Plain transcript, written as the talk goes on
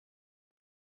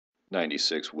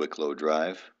96 Wicklow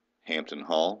Drive, Hampton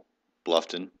Hall,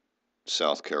 Bluffton,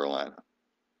 South Carolina.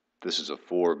 This is a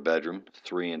 4-bedroom,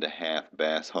 3.5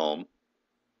 bath home,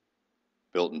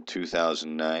 built in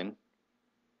 2009,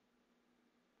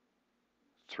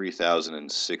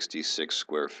 3,066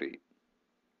 square feet.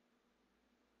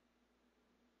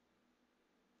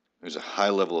 There's a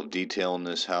high level of detail in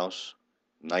this house,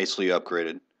 nicely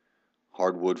upgraded,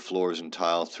 hardwood floors and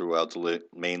tile throughout the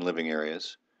main living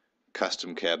areas,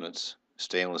 custom cabinets,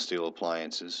 stainless steel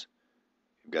appliances.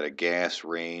 You've got a gas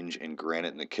range and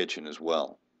granite in the kitchen as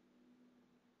well.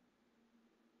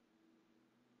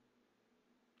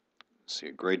 See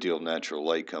a great deal of natural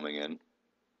light coming in.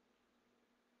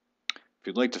 If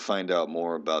you'd like to find out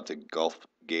more about the Gulf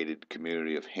gated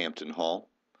community of Hampton Hall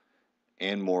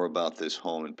and more about this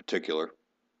home in particular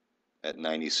at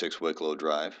 96 Wicklow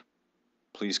Drive,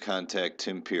 please contact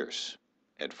Tim Pierce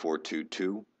at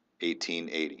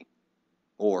 422-1880.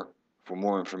 Or, for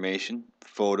more information,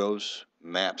 photos,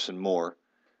 maps, and more,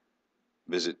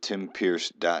 visit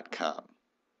timpierce.com.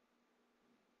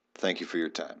 Thank you for your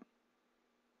time.